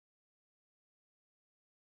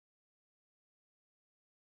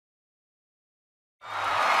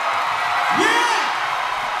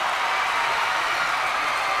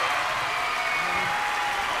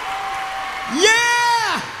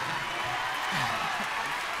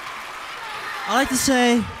I like to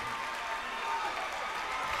say,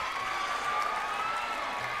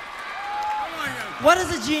 what is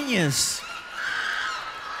a genius?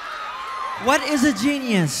 What is a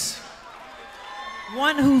genius?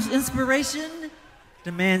 One whose inspiration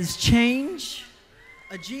demands change.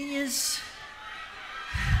 A genius.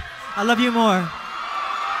 I love you more.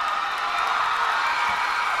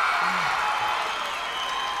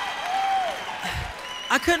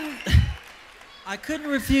 I couldn't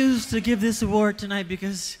refuse to give this award tonight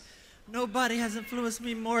because nobody has influenced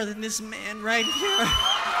me more than this man right here.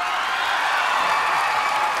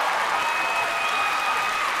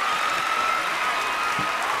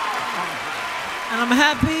 And I'm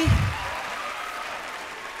happy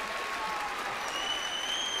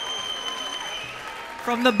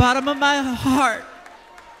from the bottom of my heart.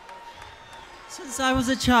 Since I was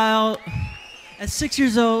a child, at 6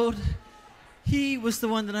 years old, he was the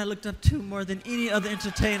one that I looked up to more than any other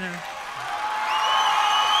entertainer.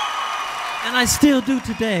 And I still do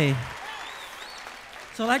today.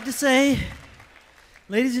 So I'd like to say,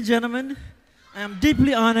 ladies and gentlemen, I am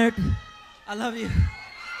deeply honored. I love you.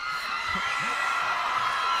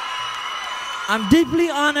 I'm deeply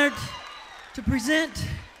honored to present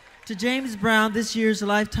to James Brown this year's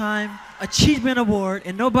Lifetime Achievement Award,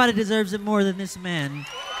 and nobody deserves it more than this man.